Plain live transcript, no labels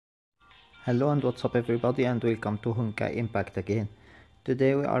Hello and what's up everybody, and welcome to Honkai Impact again.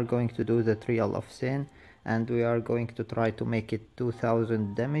 Today we are going to do the Trial of Sin, and we are going to try to make it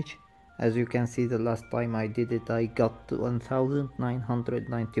 2000 damage. As you can see, the last time I did it I got to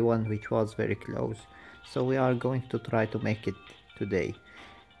 1991, which was very close. So we are going to try to make it today.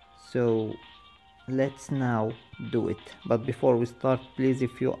 So let's now do it. But before we start, please,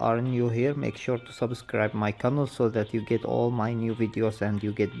 if you are new here, make sure to subscribe my channel so that you get all my new videos and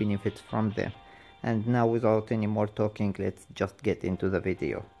you get benefits from them. And now, without any more talking, let's just get into the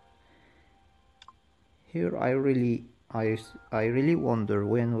video. Here I really wonder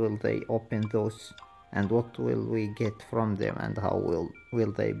when will they open those and what will we get from them and how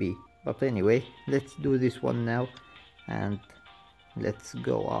will they be. But anyway, let's do this one now and let's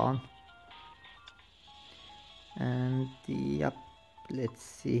go on. And yep, let's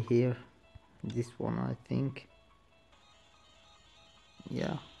see here, this one I think,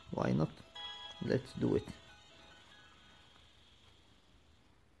 yeah, why not, let's do it.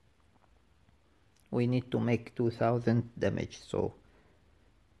 We need to make 2000 damage, so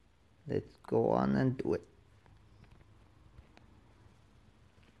let's go on and do it.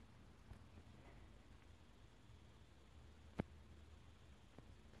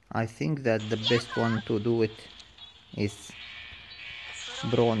 I think that the best one to do it is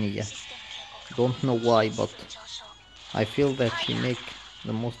Bronia. Don't know why, but I feel that she make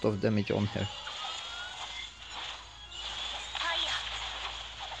the most of damage on her.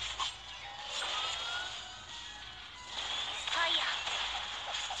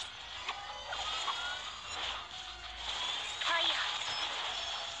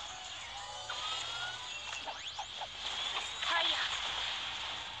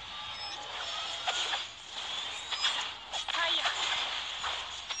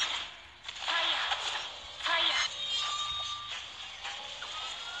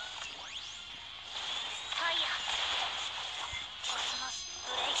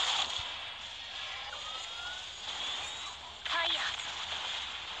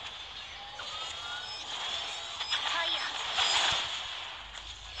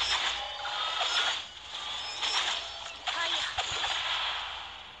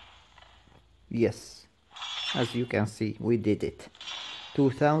 Yes, as you can see, we did it.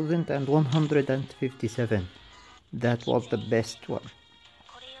 2157. That was the best one.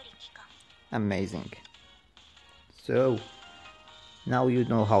 Amazing. So, now you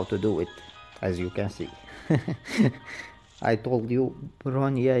know how to do it, as you can see. I told you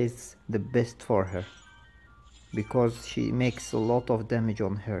Bronia is the best for her, because she makes a lot of damage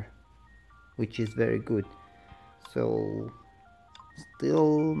on her, which is very good. So,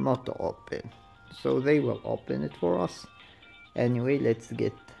 still not open, so they will open it for us. Anyway, let's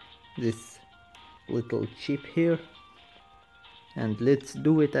get this little chip here and let's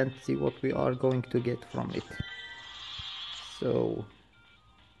do it and see what we are going to get from it. So,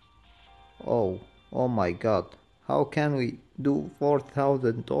 oh my god, how can we do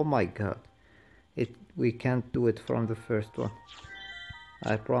 4000? Oh my god, we can't do it from the first one,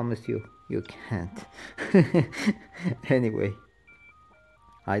 I promise you can't. Anyway,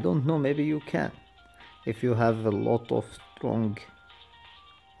 I don't know, maybe you can. If you have a lot of strong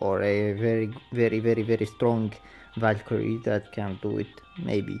or a very strong valkyrie that can do it,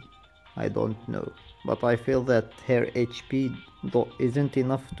 maybe. I don't know. But I feel that her HP isn't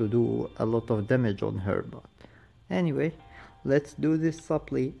enough to do a lot of damage on her. But anyway, let's do this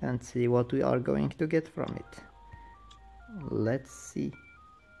supply and see what we are going to get from it. Let's see.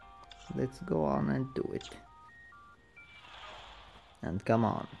 Let's go on and do it. And come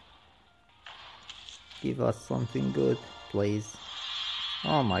on, give us something good, please.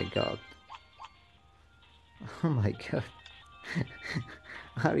 Oh my god. Oh my god.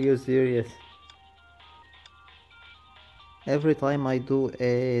 Are you serious? Every time I do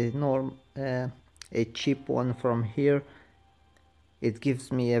a cheap one from here, it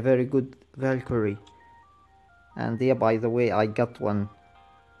gives me a very good Valkyrie. And yeah, by the way, I got one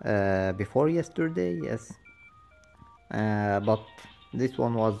before yesterday, yes. But this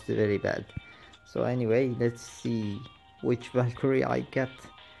one was very bad. So anyway, let's see which Valkyrie I got.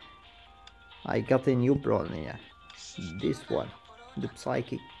 I got a new Bronia. This one, the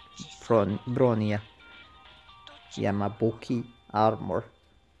Psychic Bronia Yamabuki armor,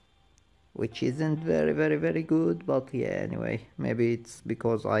 which isn't very good, but yeah, anyway, maybe it's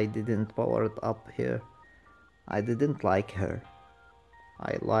because I didn't power it up here. I didn't like her.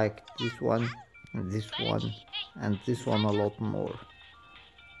 I liked this one, and this one, and this one a lot more.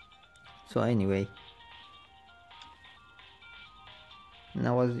 So anyway,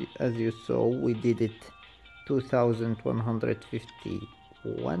 now as you saw, we did it 2150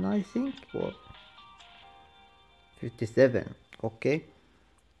 51, I think, or 57. Okay,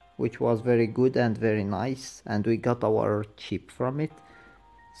 which was very good and very nice, and we got our chip from it.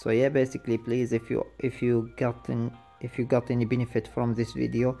 So yeah, basically, please, if you got any benefit from this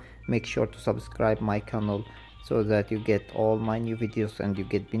video, make sure to subscribe my channel so that you get all my new videos and you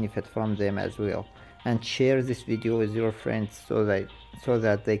get benefit from them as well, and share this video with your friends so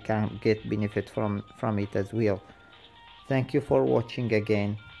that they can get benefit from it as well. Thank you for watching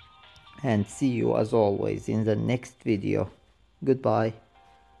again, and see you as always in the next video. Goodbye.